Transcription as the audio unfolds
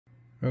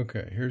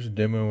Okay, here's a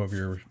demo of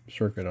your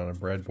circuit on a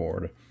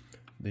breadboard.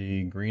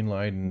 The green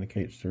light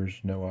indicates there's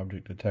no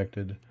object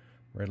detected.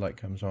 Red light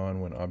comes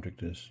on when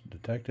object is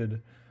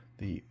detected.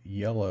 The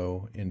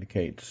yellow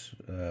indicates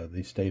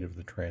the state of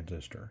the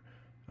transistor.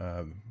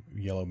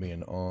 Yellow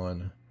being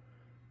on,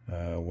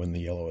 when the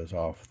yellow is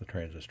off, the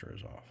transistor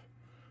is off.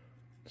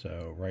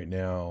 So right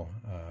now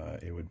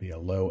it would be a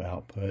low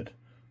output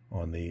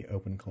on the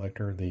open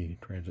collector. The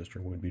transistor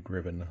would be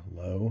driven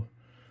low.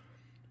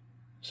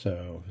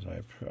 So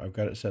I've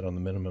got it set on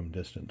the minimum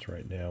distance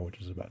right now, which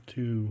is about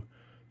 2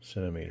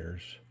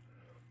 centimeters.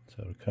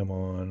 So it'll come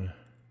on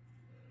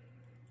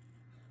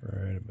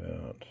right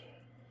about,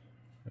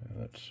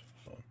 that's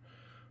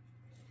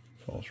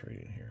false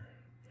reading here.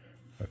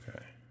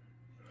 Okay.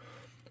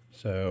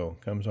 So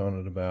comes on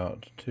at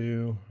about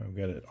 2. I've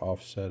got it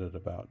offset at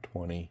about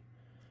 20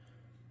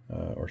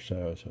 or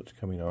so. So it's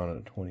coming on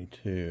at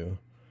 22.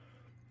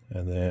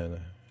 And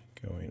then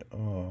going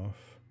off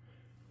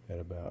at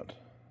about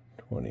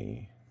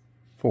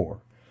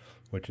 24,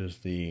 which is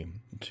the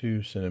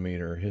 2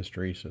 centimeter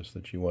hysteresis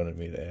that you wanted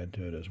me to add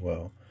to it as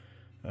well.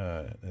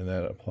 And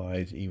that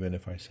applies even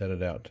if I set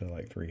it out to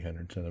like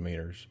 300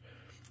 centimeters.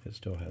 It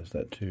still has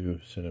that 2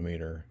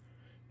 centimeter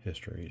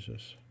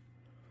hysteresis.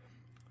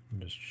 I'm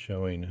just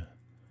showing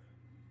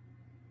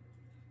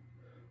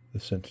the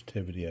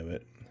sensitivity of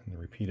it and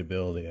the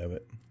repeatability of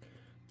it.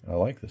 I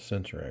like the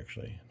sensor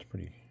actually. It's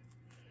pretty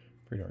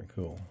darn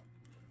cool.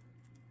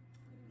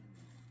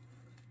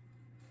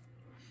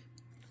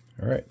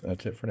 All right,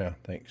 that's it for now.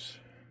 Thanks.